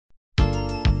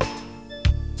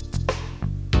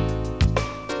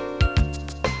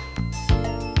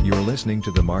listening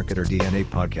to the Marketer DNA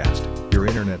podcast, your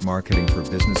internet marketing for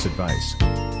business advice.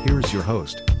 Here is your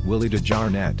host, Willie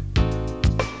DeJarnette.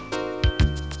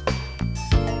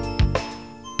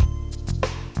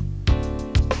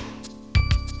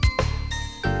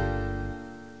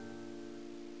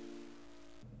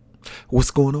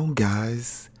 What's going on,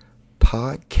 guys?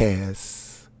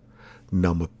 Podcast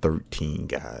number 13,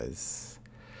 guys.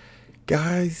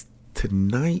 Guys,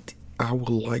 tonight I would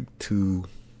like to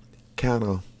kind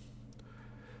of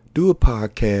do a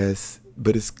podcast,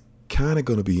 but it's kind of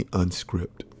going to be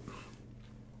unscripted.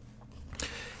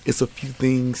 It's a few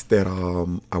things that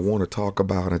I want to talk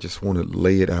about. I just want to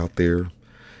lay it out there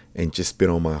and just spit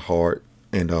on my heart.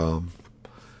 And I'm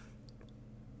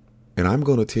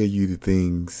going to tell you the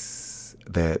things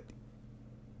that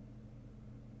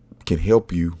can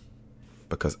help you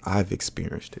because I've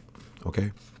experienced it.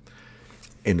 Okay.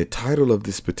 And the title of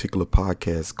this particular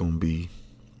podcast is going to be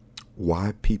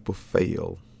Why People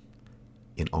Fail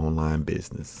in Online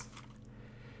Business.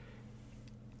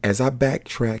 As I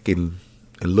backtrack and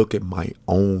look at my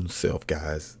own self,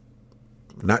 guys,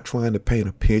 not trying to paint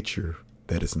a picture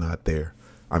that is not there.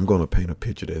 I'm going to paint a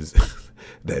picture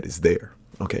that is there.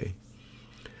 Okay.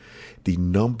 The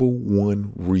number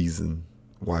one reason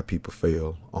why people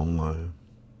fail online,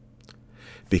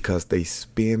 because they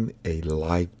spend a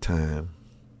lifetime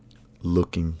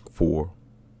looking for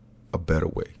a better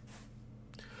way.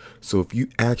 So if you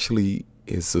actually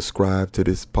is subscribed to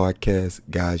this podcast,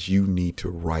 guys, you need to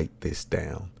write this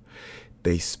down.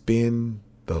 They spend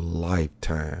the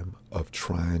lifetime of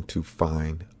trying to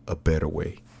find a better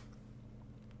way.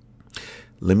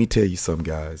 Let me tell you something,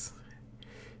 guys.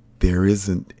 There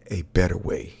isn't a better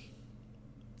way.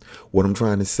 What I'm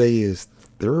trying to say is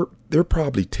there are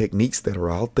probably techniques that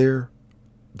are out there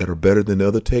that are better than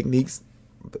other techniques.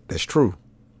 That's true.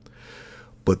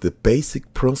 But the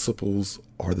basic principles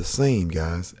are the same,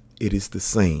 guys. It is the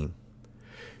same.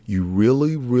 You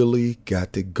really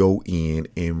got to go in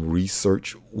and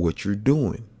research what you're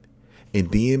doing.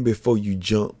 And then before you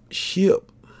jump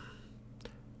ship,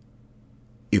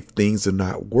 if things are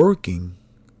not working,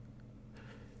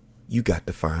 you got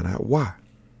to find out why.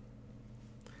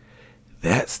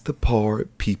 That's the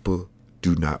part people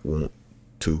do not want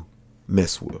to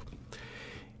mess with.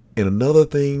 And another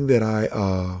thing that I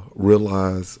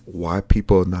realize why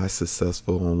people are not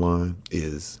successful online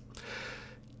is,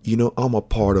 I'm a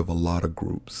part of a lot of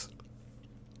groups.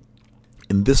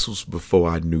 And this was before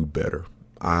I knew better.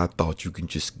 I thought you can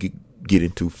just get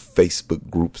into Facebook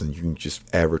groups and you can just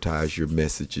advertise your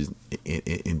messages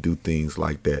and do things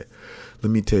like that. Let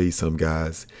me tell you something,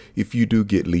 guys. If you do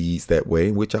get leads that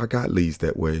way, which I got leads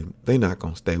that way, they're not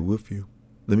going to stay with you.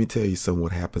 Let me tell you something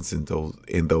what happens in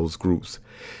those groups.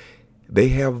 They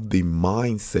have the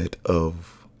mindset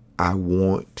of, I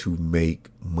want to make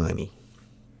money.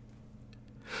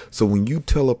 So when you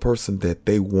tell a person that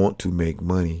they want to make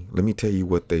money, let me tell you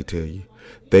what they tell you.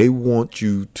 They want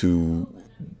you to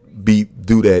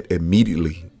do that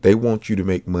immediately. They want you to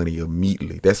make money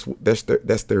immediately. That's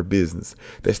their business.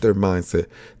 That's their mindset.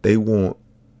 They want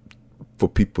for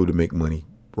people to make money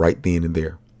right then and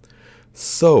there.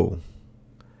 So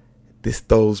this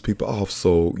throws people off.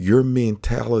 So your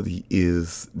mentality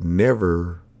is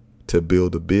never to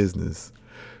build a business.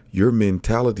 Your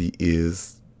mentality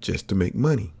is just to make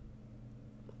money.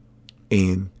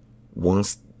 And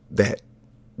once that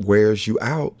wears you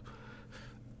out,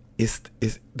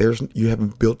 you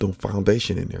haven't built a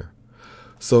foundation in there.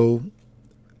 So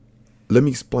let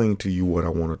me explain to you what I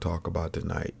want to talk about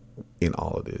tonight in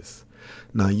all of this.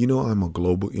 Now, I'm a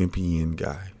global MPN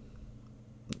guy.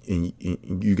 And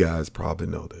you guys probably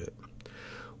know that.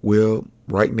 Well,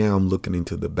 right now I'm looking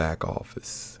into the back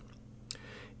office.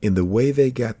 And the way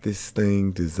they got this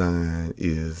thing designed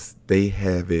is they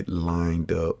have it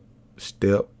lined up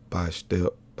step by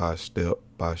step by step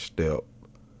by step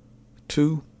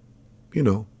to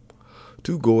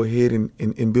go ahead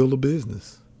and build a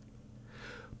business.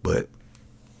 But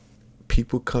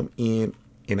people come in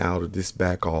and out of this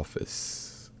back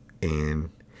office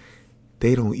and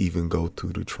they don't even go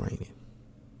through the training.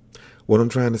 What I'm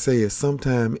trying to say is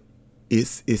sometimes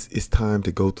it's time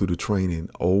to go through the training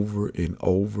over and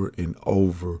over and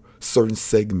over certain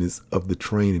segments of the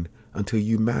training until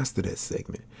you master that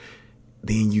segment.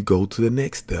 Then you go to the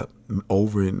next step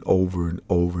over and over and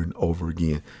over and over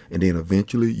again. And then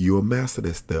eventually you'll master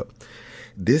that step.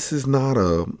 This is not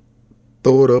a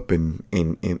throw it up and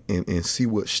see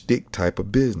what stick type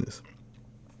of business.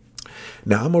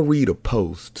 Now I'm going to read a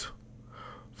post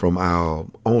from our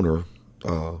owner,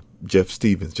 Jeff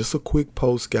Stevens. Just a quick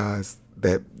post, guys,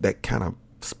 that kind of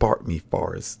sparked me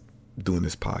far as doing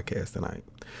this podcast tonight.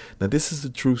 Now, this is a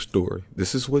true story.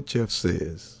 This is what Jeff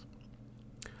says.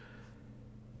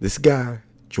 This guy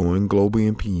joined Global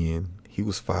NPN. He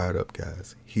was fired up,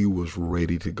 guys. He was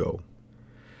ready to go.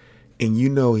 And you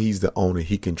know he's the owner.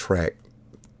 He can track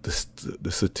the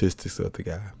statistics of the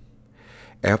guy.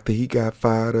 After he got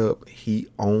fired up, he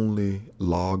only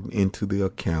logged into the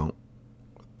account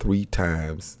 3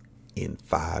 times in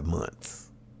 5 months.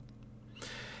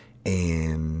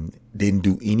 And didn't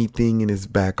do anything in his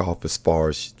back office as far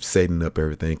as setting up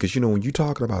everything. Because, you know, when you're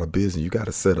talking about a business, you got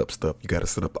to set up stuff. You got to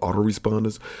set up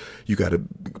autoresponders. You got to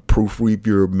proofread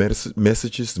your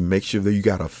messages to make sure that you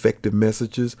got effective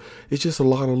messages. It's just a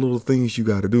lot of little things you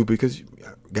got to do because,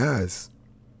 guys,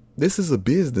 this is a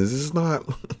business.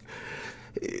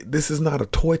 This is not a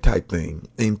toy type thing.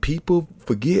 And people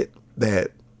forget that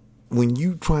when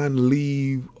you trying to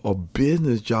leave a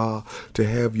business job to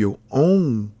have your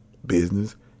own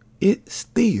business, it's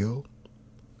still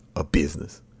a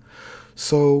business.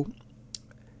 So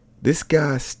this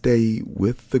guy stayed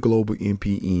with the Global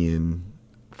NPN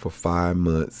for 5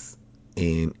 months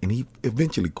and he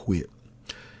eventually quit.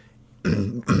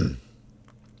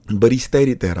 But he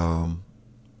stated that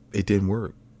it didn't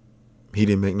work. He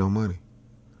didn't make no money.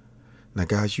 Now,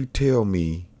 guys, you tell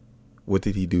me, what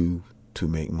did he do to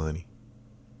make money?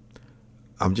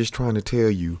 I'm just trying to tell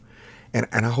you, and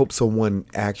I hope someone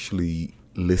actually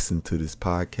listened to this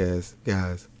podcast,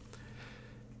 guys.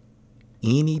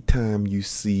 Anytime you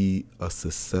see a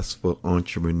successful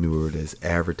entrepreneur that's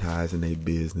advertising a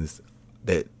business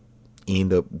that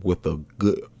end up with a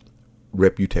good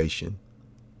reputation,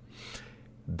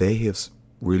 they have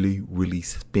really, really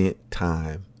spent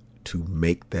time to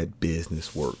make that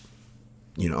business work.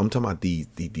 You know, I'm talking about the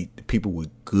people with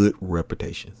good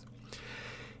reputations.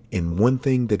 And one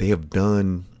thing that they have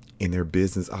done in their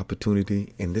business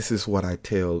opportunity, and this is what I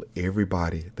tell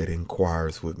everybody that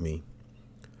inquires with me.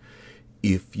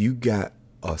 If you got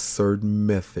a certain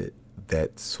method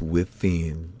that's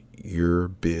within your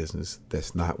business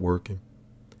that's not working,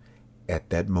 at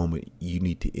that moment, you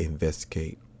need to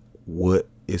investigate what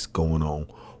is going on.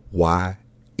 Why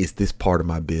is this part of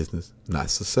my business not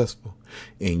successful?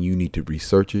 And you need to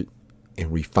research it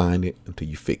and refine it until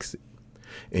you fix it.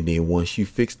 And then once you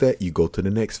fix that, you go to the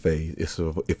next phase.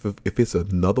 If it's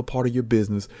another part of your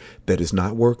business that is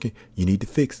not working, you need to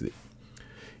fix it.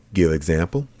 Give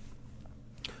example.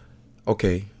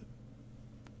 Okay,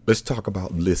 let's talk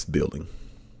about list building.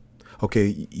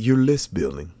 Okay, your list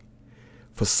building.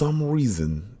 For some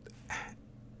reason,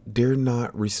 they're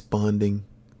not responding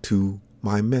to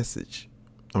my message.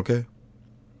 Okay?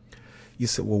 You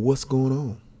said, well, what's going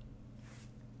on?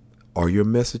 Are your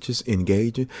messages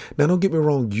engaging? Now, don't get me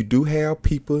wrong. You do have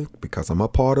people, because I'm a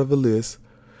part of a list,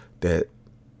 that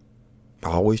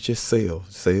always just sell.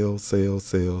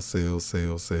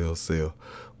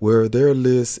 Where their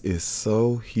list is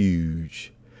so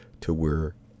huge to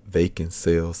where they can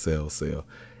sell.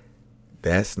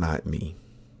 That's not me.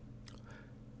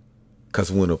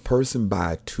 Because when a person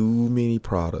buy too many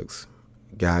products,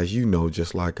 guys, you know,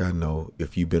 just like I know,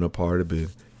 if you've been a part of it,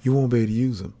 you won't be able to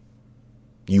use them.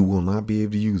 You will not be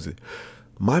able to use it.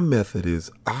 My method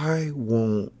is I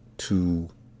want to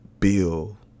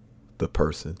build the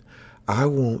person. I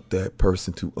want that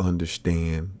person to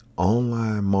understand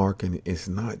online marketing is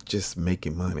not just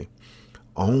making money.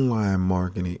 Online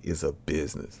marketing is a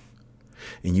business,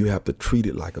 and you have to treat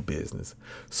it like a business.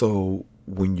 So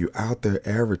when you're out there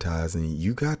advertising,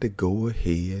 you got to go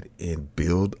ahead and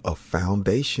build a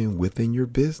foundation within your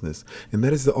business. And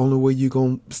that is the only way you're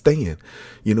going to stand.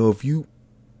 You know, if you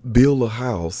build a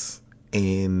house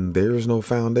and there's no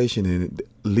foundation in it,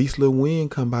 least little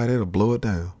wind come by there to blow it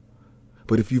down.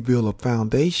 But if you build a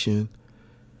foundation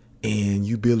and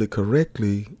you build it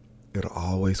correctly, it'll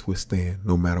always withstand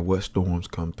no matter what storms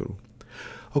come through.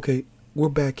 Okay, we're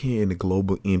back here in the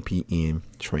Global NPN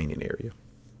training area.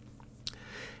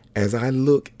 As I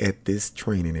look at this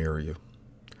training area,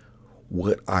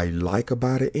 what I like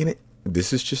about it,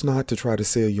 this is just not to try to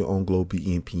sell you on Global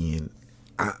NPN.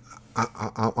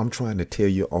 I'm trying to tell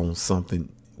you on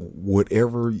something.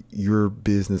 Whatever your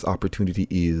business opportunity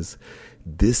is,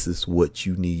 this is what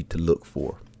you need to look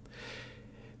for.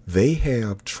 They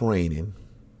have training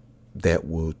that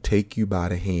will take you by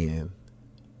the hand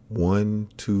 1,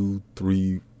 2,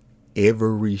 3,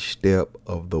 every step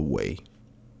of the way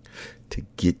to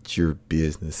get your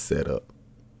business set up.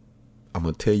 I'm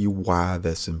going to tell you why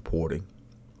that's important.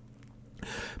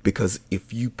 Because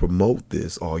if you promote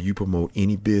this, or you promote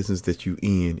any business that you're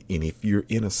in, and if you're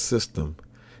in a system,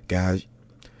 guys,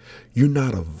 you're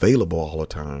not available all the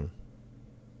time.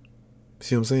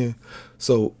 See what I'm saying?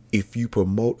 So if you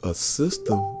promote a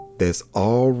system that's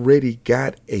already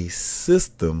got a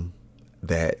system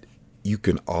that you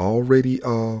can already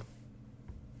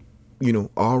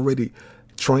already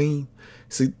train.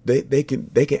 See, they can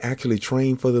actually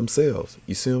train for themselves.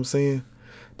 You see what I'm saying?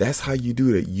 That's how you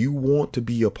do that. You want to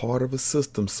be a part of a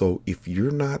system, so if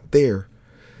you're not there,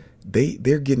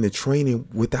 they're getting the training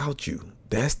without you.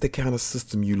 That's the kind of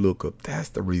system you look up. That's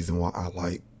the reason why I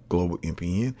like Global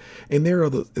MPN. And there are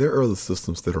other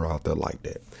systems that are out there like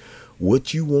that.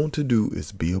 What you want to do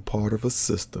is be a part of a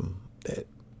system that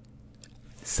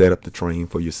set up the training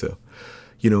for yourself.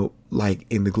 Like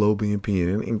in the Global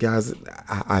MPN, and guys,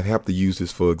 I have to use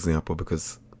this for example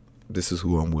because this is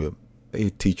who I'm with. They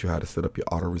teach you how to set up your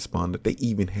autoresponder. They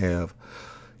even have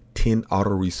 10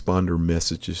 autoresponder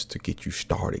messages to get you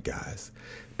started, guys.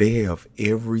 They have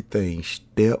everything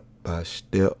step by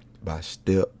step by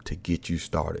step to get you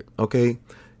started. Okay,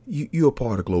 you're a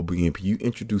part of Global MP. You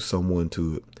introduce someone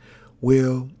to it.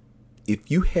 Well, if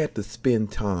you had to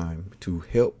spend time to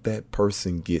help that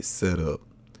person get set up,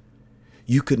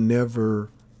 you could never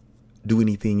do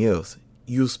anything else.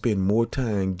 You'll spend more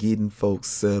time getting folks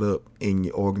set up in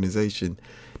your organization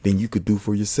than you could do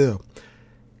for yourself.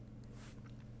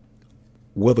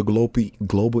 Whether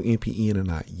Global MPN or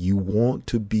not, you want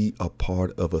to be a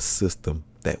part of a system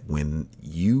that when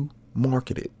you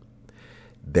market it,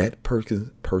 that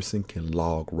person can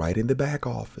log right in the back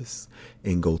office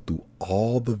and go through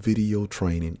all the video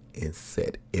training and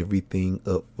set everything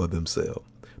up for themselves.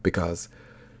 Because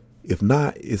if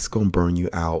not, it's going to burn you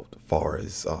out as far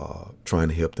as trying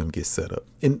to help them get set up.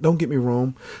 And don't get me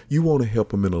wrong, you want to help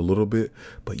them in a little bit.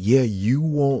 But yeah, you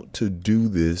want to do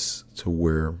this to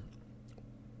where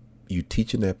you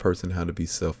teaching that person how to be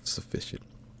self-sufficient.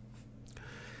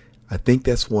 I think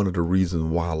that's one of the reasons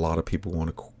why a lot of people want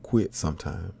to quit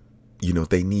sometimes.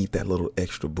 They need that little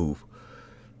extra boost.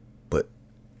 But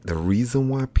the reason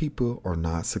why people are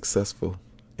not successful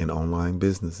in online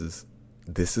businesses,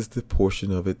 this is the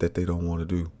portion of it that they don't want to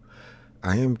do.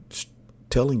 I am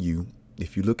telling you,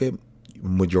 if you look at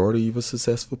majority of the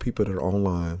successful people that are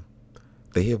online,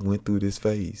 they have went through this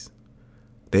phase.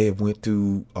 They have went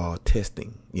through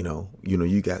testing.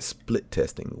 You got split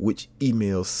testing, which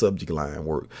email subject line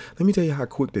work. Let me tell you how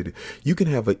quick that is. You can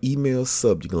have an email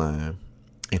subject line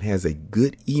and has a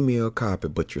good email copy,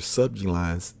 but your subject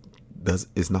lines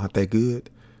is not that good.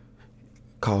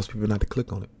 Cause people not to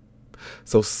click on it.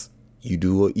 So you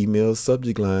do an email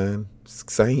subject line,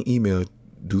 same email,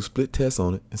 do split tests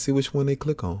on it and see which one they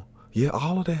click on. Yeah,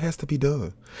 all of that has to be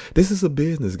done. This is a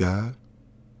business, guy.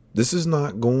 This is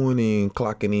not going in,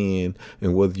 clocking in,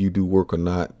 and whether you do work or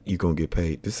not, you're going to get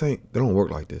paid. They don't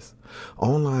work like this.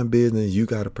 Online business, you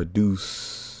got to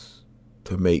produce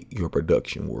to make your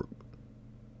production work.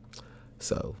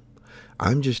 So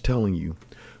I'm just telling you,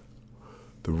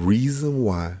 the reason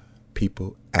why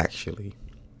people actually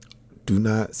do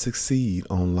not succeed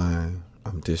online,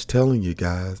 I'm just telling you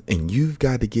guys, and you've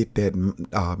got to get that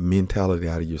mentality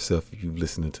out of yourself if you're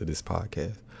listening to this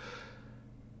podcast.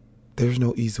 There's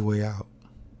no easy way out.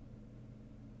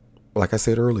 Like I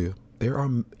said earlier, there are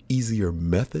easier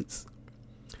methods,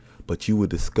 but you will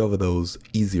discover those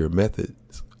easier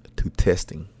methods to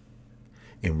testing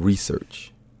and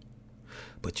research.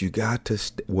 But you got to,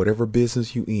 whatever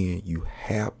business you in, you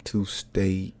have to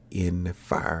stay in the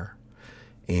fire.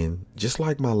 And just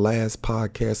like my last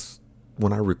podcast,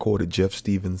 when I recorded Jeff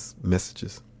Stevens'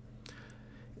 messages,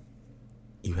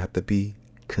 you have to be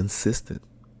consistent.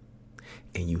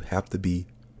 And you have to be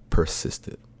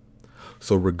persistent.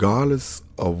 So regardless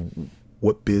of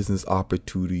what business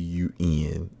opportunity you're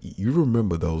in, you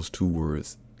remember those two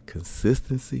words,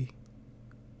 consistency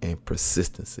and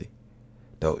persistency.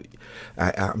 Though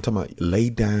I'm talking about lay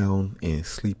down and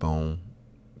sleep on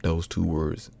those two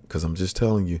words. Because I'm just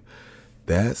telling you,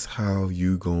 that's how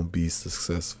you going to be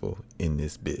successful in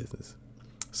this business.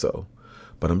 So,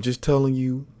 but I'm just telling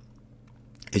you,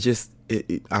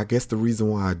 I guess the reason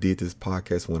why I did this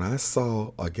podcast, when I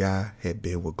saw a guy had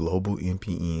been with Global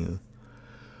MPN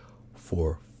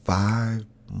for 5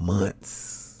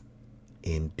 months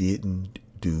and didn't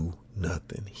do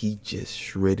nothing. He just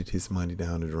shredded his money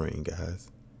down the drain, guys.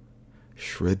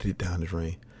 Shredded it down the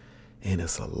drain. And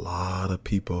it's a lot of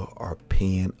people are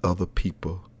paying other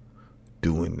people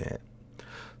doing that.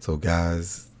 So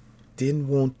guys, didn't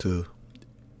want to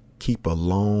keep a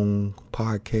long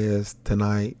podcast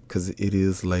tonight because it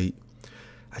is late.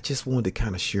 I just wanted to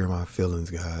kind of share my feelings,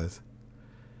 guys.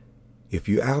 If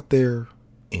you're out there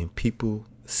and people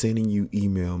sending you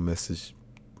email message,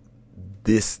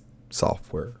 this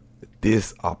software,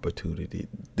 this opportunity,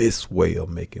 this way of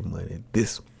making money,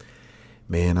 this,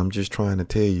 man, I'm just trying to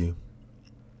tell you,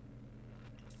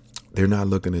 they're not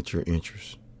looking at your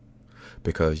interest,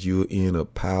 because you'll end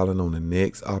up piling on the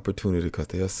next opportunity, because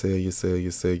they'll sell you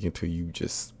until you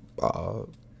just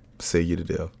sell you to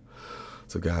death.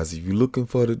 So guys, if you're looking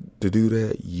to do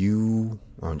that,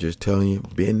 I'm just telling you,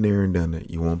 been there and done it.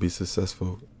 You won't be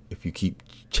successful if you keep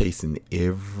chasing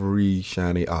every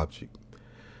shiny object.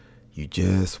 You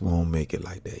just won't make it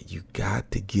like that. You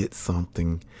got to get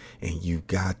something, and you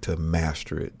got to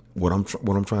master it. What I'm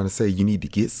trying to say, you need to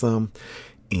get some,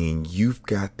 and you've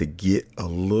got to get a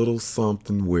little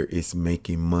something where it's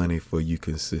making money for you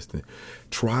consistent.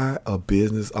 Try a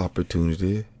business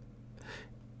opportunity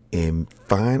and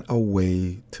find a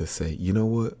way to say, you know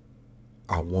what?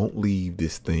 I won't leave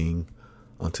this thing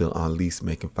until I'm at least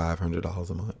making $500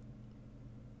 a month.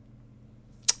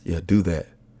 Yeah, do that.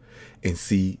 And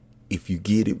see if you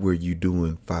get it where you're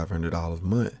doing $500 a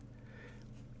month.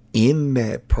 In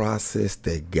that process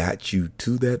that got you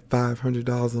to that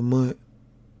 $500 a month,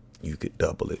 you could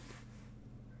double it.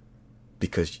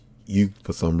 Because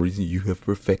for some reason, you have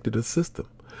perfected a system.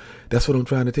 That's what I'm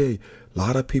trying to tell you. A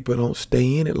lot of people don't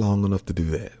stay in it long enough to do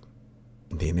that.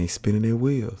 And then they spinning their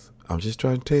wheels. I'm just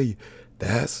trying to tell you,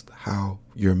 that's how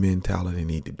your mentality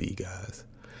need to be, guys.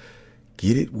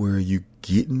 Get it where you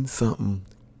getting something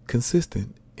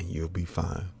consistent, and you'll be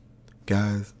fine.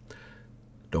 Guys,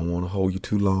 don't want to hold you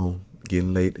too long.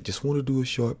 Getting late. I just want to do a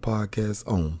short podcast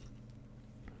on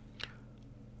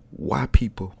why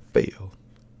people fail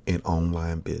in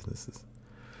online businesses.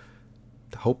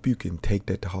 I hope you can take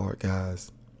that to heart,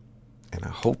 guys. And I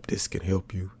hope this can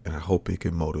help you, and I hope it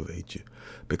can motivate you,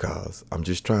 because I'm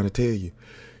just trying to tell you,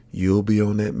 you'll be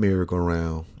on that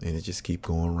merry-go-round, and it just keep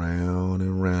going round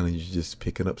and round, and you're just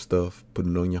picking up stuff,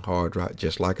 putting it on your hard drive,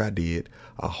 just like I did,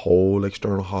 a whole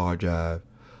external hard drive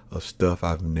of stuff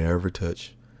I've never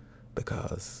touched,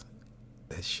 because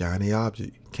that shiny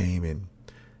object came in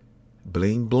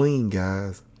bling bling,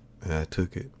 guys, and I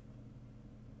took it.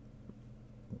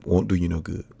 Won't do you no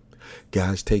good.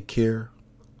 Guys, take care.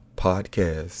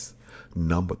 Podcast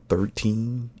number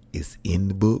 13 is in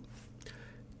the book.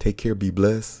 Take care, be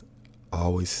blessed.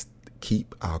 Always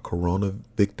keep our corona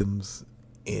victims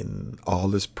in all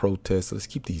this protest. Let's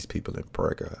keep these people in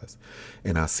prayer, guys.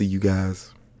 And I'll see you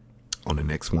guys on the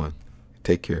next one.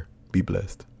 Take care, be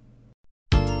blessed.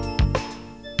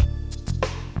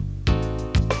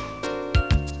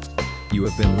 You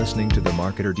have been listening to the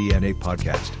Marketer DNA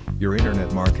podcast, your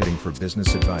internet marketing for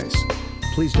business advice.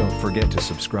 Please don't forget to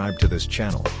subscribe to this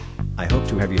channel. I hope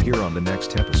to have you here on the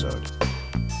next episode.